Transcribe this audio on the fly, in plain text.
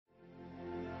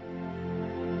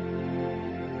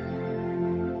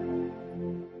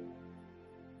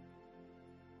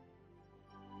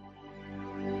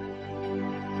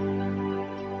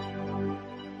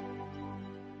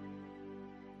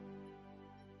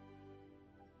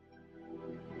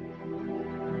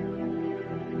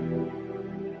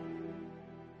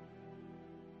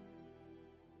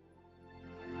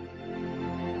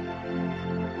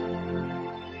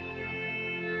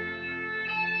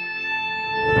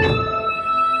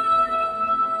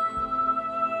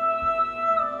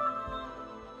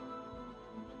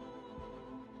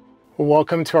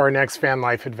Welcome to our next van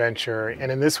life adventure,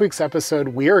 and in this week's episode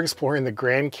we are exploring the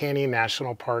Grand Canyon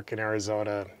National Park in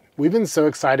Arizona. We've been so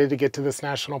excited to get to this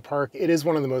national park. It is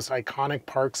one of the most iconic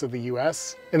parks of the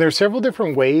US, and there are several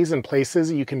different ways and places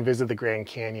that you can visit the Grand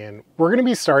Canyon. We're going to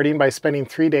be starting by spending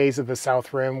 3 days at the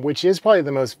South Rim, which is probably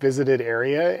the most visited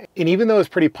area, and even though it's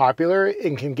pretty popular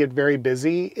and can get very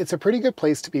busy, it's a pretty good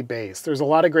place to be based. There's a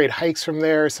lot of great hikes from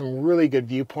there, some really good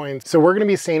viewpoints. So we're going to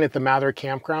be staying at the Mather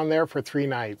campground there for 3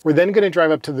 nights. We're then going to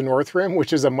drive up to the North Rim,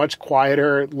 which is a much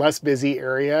quieter, less busy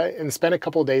area, and spend a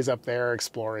couple days up there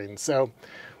exploring. So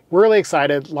we're really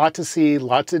excited, lot to see,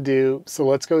 lot to do, so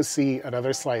let's go see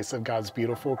another slice of God's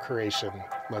beautiful creation.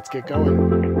 Let's get going.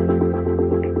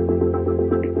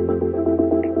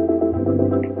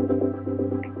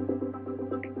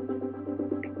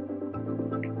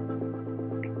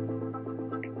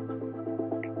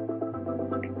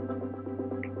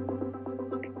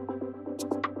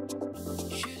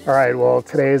 All right, well,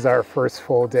 today is our first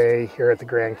full day here at the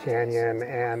Grand Canyon,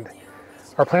 and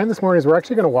our plan this morning is we're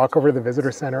actually going to walk over to the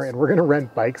visitor center and we're going to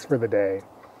rent bikes for the day.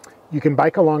 You can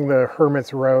bike along the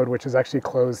Hermit's Road, which is actually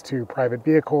closed to private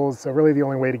vehicles. So really the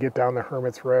only way to get down the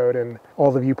Hermit's Road and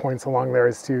all the viewpoints along there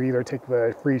is to either take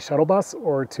the free shuttle bus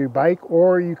or to bike,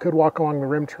 or you could walk along the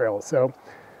rim trail. So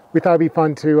we thought it'd be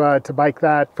fun to bike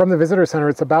that. From the visitor center,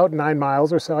 it's about 9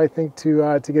 miles or so, I think,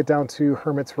 to get down to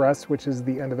Hermit's Rest, which is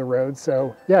the end of the road.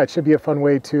 So yeah, it should be a fun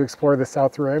way to explore the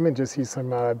South Rim and just see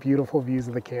some beautiful views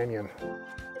of the canyon.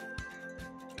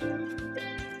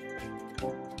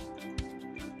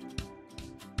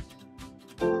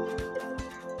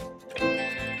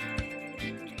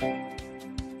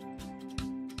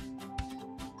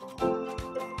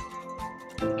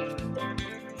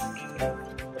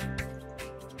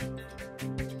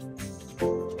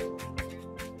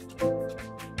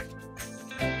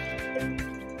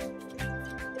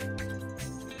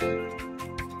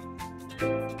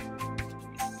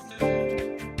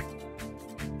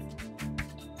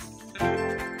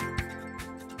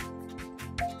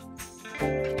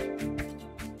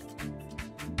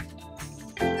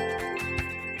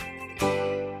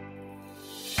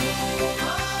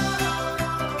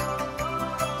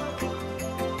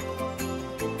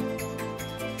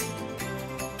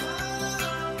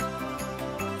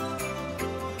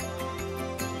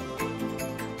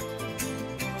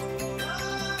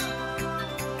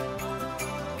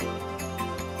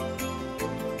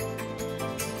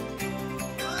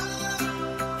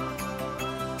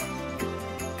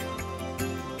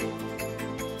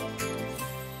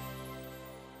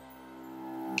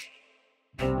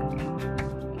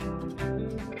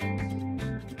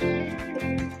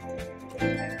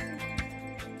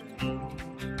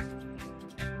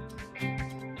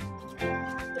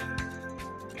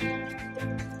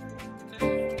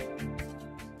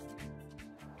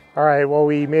 All right, well,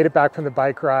 we made it back from the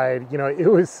bike ride. You know, it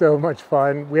was so much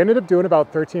fun. We ended up doing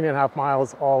about 13.5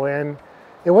 miles all in.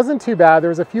 It wasn't too bad. There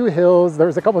was a few hills. There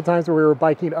was a couple of times where we were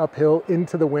biking uphill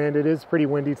into the wind. It is pretty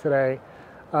windy today.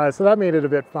 So that made it a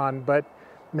bit fun. But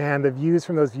man, the views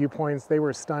from those viewpoints, they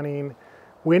were stunning.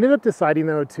 We ended up deciding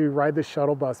though to ride the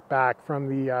shuttle bus back from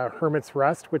the Hermit's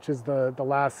Rest, which is the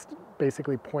last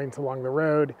basically point along the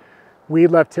road. We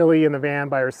left Tilly in the van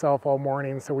by herself all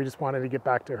morning, so we just wanted to get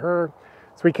back to her.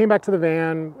 So we came back to the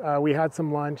van, we had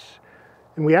some lunch,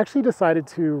 and we actually decided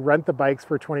to rent the bikes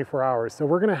for 24 hours. So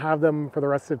we're going to have them for the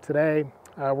rest of today.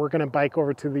 We're going to bike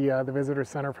over to the visitor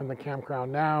center from the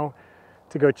campground now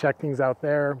to go check things out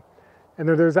there. And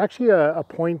there's actually a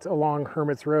point along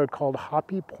Hermit's Road called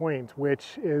Hoppy Point,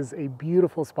 which is a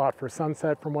beautiful spot for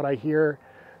sunset from what I hear.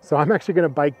 So I'm actually going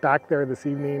to bike back there this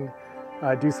evening,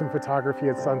 do some photography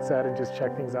at sunset and just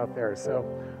check things out there. So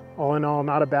all in all,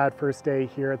 not a bad first day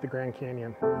here at the Grand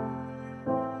Canyon.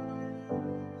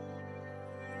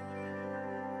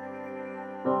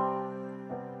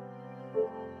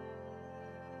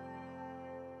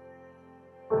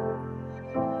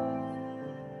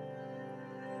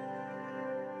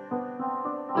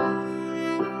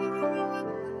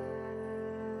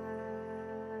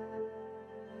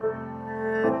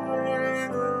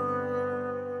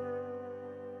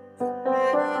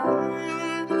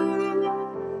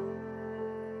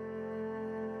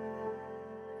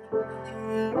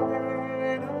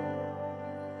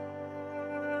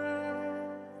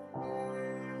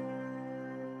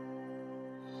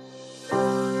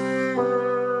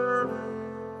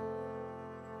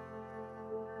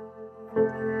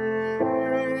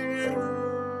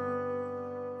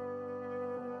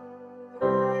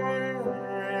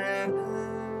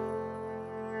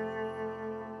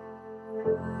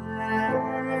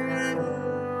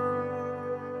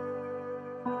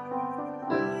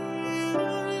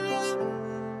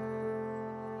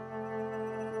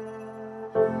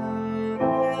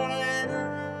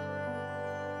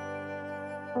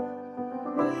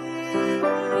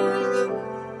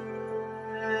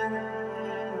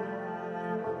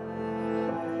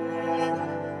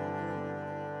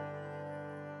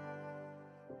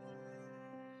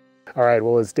 All right,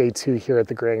 well, it's day 2 here at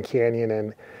the Grand Canyon,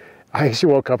 and I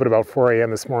actually woke up at about 4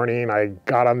 a.m. this morning. I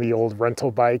got on the old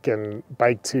rental bike and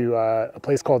biked to a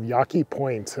place called Yaqui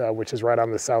Point, which is right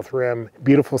on the south rim.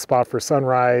 Beautiful spot for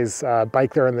sunrise,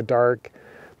 bike there in the dark.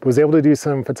 Was able to do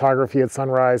some photography at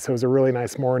sunrise, so it was a really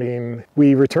nice morning.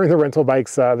 We returned the rental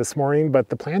bikes this morning, but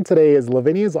the plan today is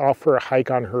Lavinia's off for a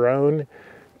hike on her own.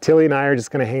 Tilly and I are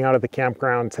just gonna hang out at the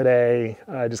campground today,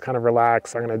 just kind of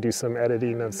relax. I'm gonna do some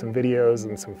editing of some videos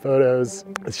and some photos.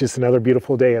 It's just another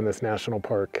beautiful day in this national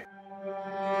park.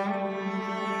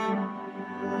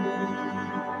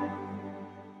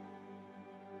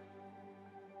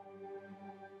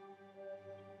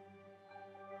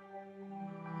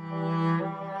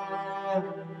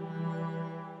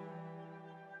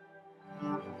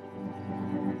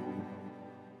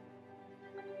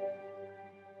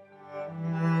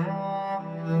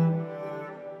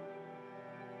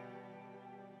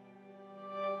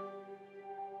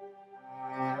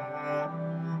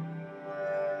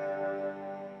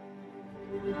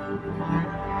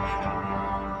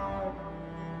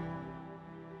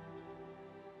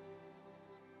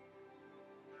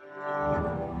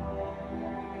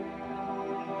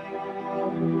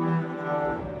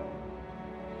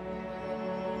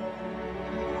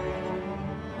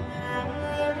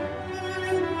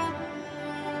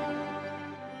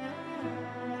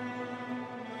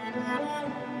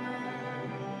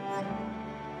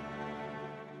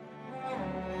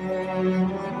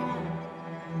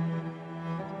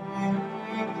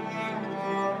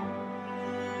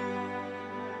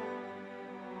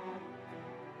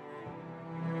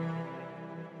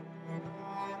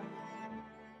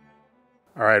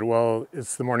 All right, well,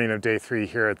 it's the morning of day 3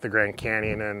 here at the Grand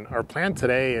Canyon, and our plan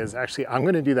today is actually, I'm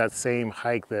gonna do that same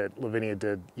hike that Lavinia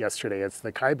did yesterday. It's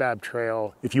the Kaibab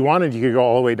Trail. If you wanted, you could go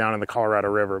all the way down in the Colorado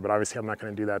River, but obviously I'm not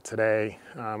gonna do that today.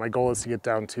 My goal is to get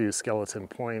down to Skeleton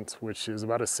Point, which is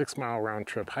about a 6-mile round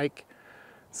trip hike.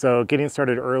 So getting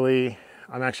started early.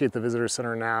 I'm actually at the visitor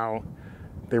center now.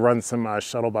 They run some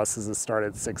shuttle buses that start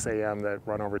at 6 a.m. that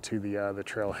run over to the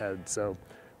trailhead. So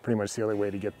pretty much the only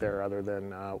way to get there other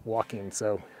than walking.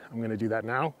 So I'm going to do that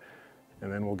now,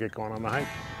 and then we'll get going on the hike.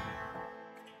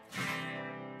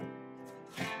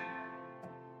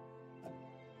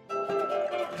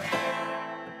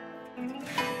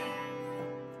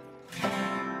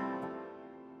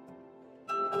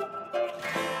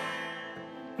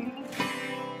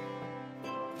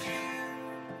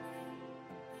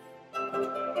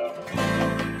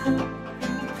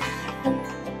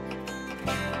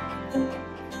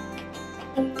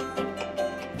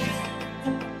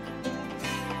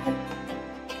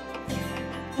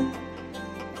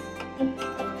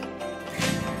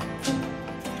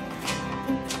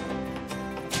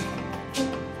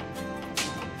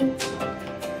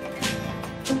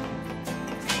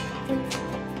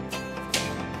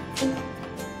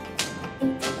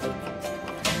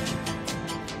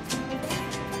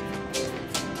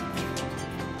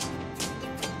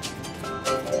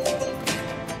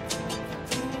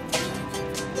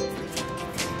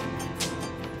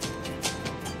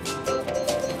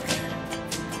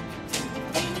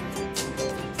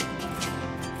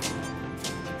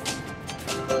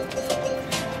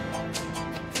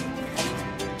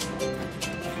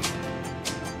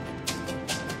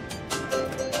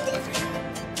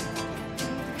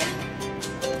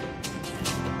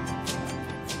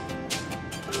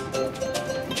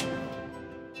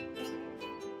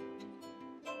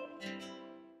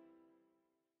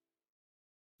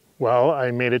 Well, I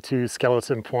made it to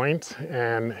Skeleton Point,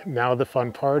 and now the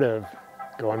fun part of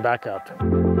going back up.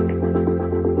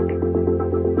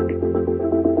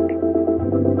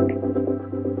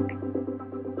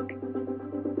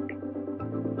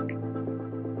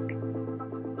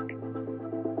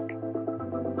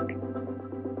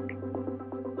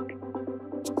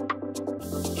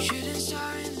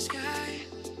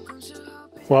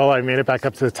 Well, I made it back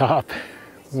up to the top.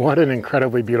 What an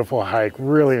incredibly beautiful hike.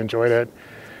 Really enjoyed it.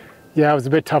 Yeah, it was a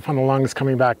bit tough on the lungs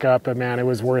coming back up, but man, it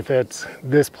was worth it.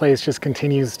 This place just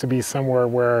continues to be somewhere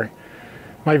where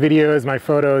my videos, my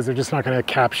photos are just not going to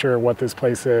capture what this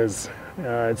place is.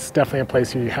 It's definitely a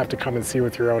place you have to come and see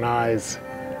with your own eyes.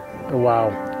 But wow,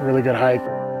 really good hike.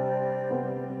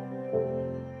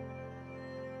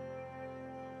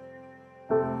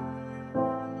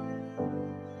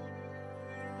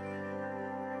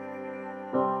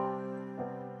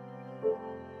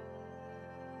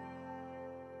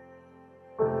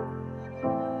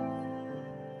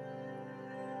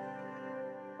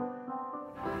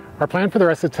 Our plan for the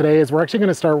rest of today is we're actually going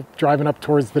to start driving up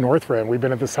towards the North Rim. We've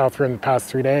been at the South Rim the past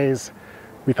 3 days.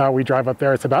 we thought we'd drive up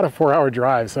there. It's about a 4-hour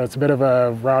drive, so it's a bit of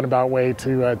a roundabout way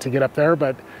to get up there,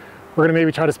 but we're gonna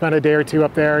maybe try to spend a day or two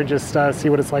up there and just see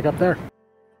what it's like up there.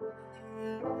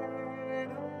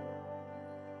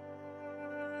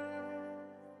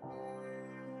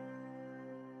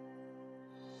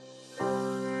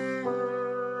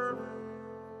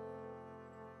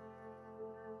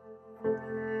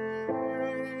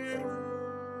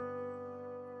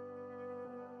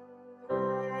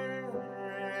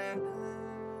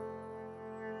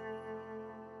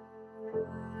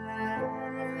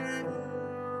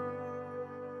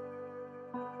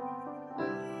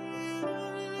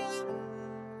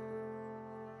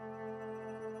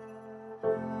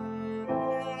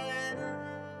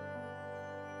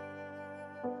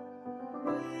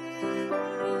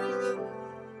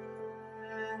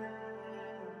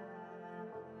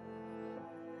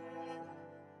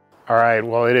 All right,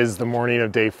 well, it is the morning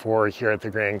of day 4 here at the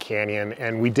Grand Canyon,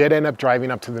 and we did end up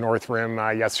driving up to the North Rim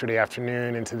yesterday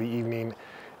afternoon into the evening.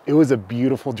 It was a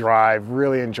beautiful drive,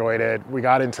 really enjoyed it. We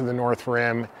got into the North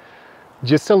Rim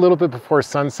just a little bit before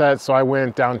sunset, so I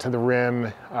went down to the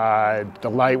rim. The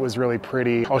light was really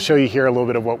pretty. I'll show you here a little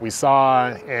bit of what we saw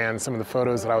and some of the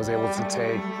photos that I was able to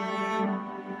take.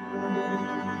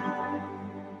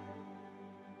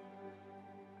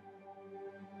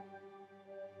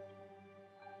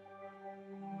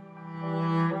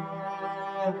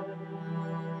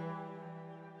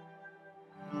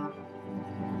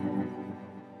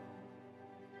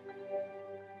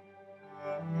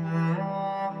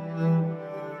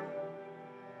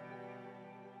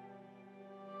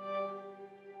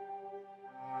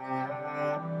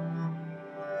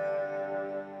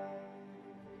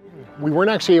 We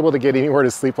weren't actually able to get anywhere to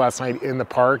sleep last night in the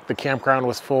park. The campground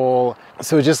was full.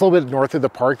 So just a little bit north of the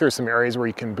park, there's some areas where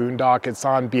you can boondock. It's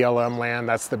on BLM land,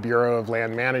 that's the Bureau of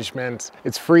Land Management.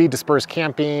 It's free dispersed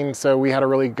camping, so we had a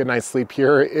really good night's sleep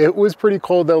here. It was pretty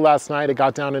cold though last night. It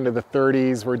got down into the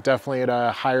 30s. We're definitely at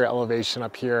a higher elevation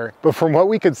up here. But from what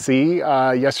we could see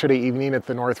yesterday evening at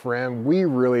the North Rim, we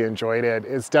really enjoyed it.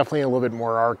 It's definitely a little bit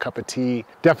more our cup of tea.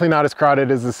 Definitely not as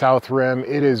crowded as the South Rim.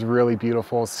 It is really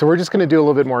beautiful. So we're just gonna do a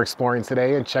little bit more exploring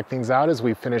today and check things out as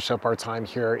we finish up our time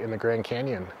here in the Grand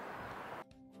Canyon.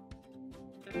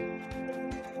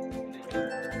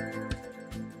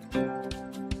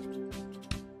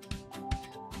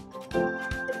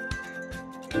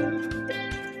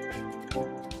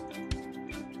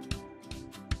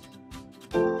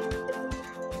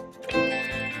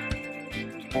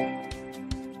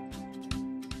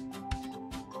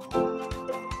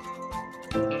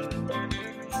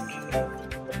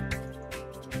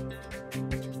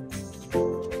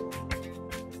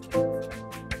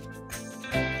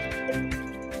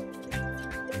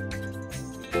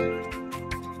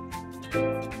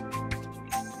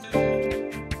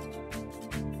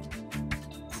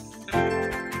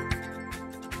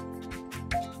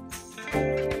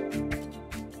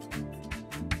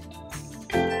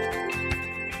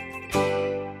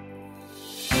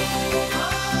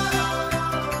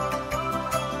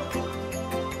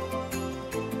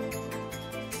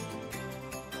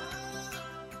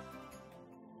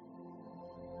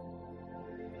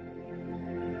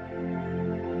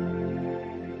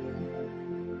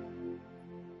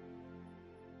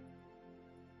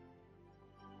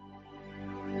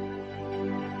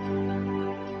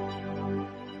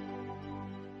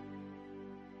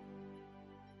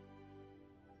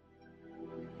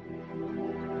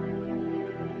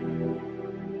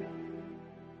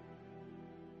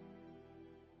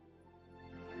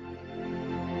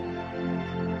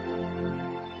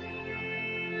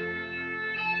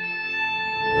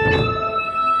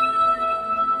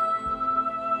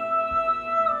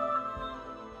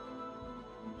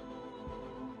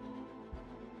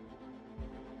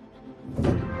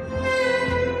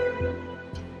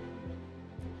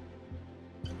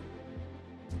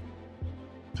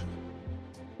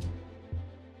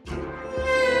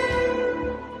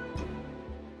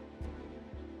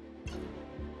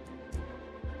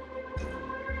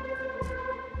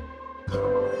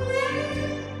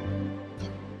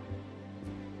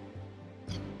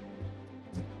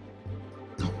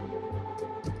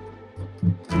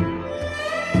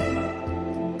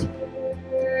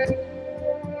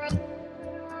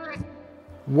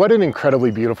 What an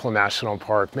incredibly beautiful national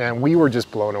park, man. We were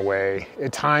just blown away.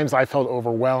 At times I felt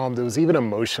overwhelmed. It was even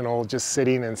emotional just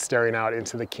sitting and staring out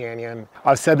into the canyon.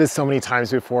 I've said this so many times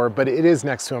before, but it is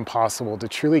next to impossible to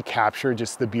truly capture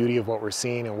just the beauty of what we're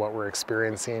seeing and what we're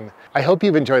experiencing. I hope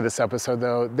you've enjoyed this episode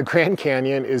though. The Grand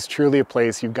Canyon is truly a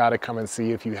place you've got to come and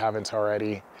see if you haven't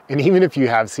already. And even if you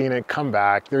have seen it, come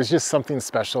back. There's just something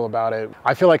special about it.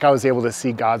 I feel like I was able to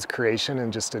see God's creation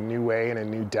in just a new way and a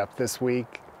new depth this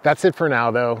week. That's it for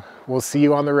now, though. We'll see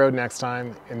you on the road next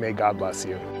time, and may God bless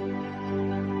you.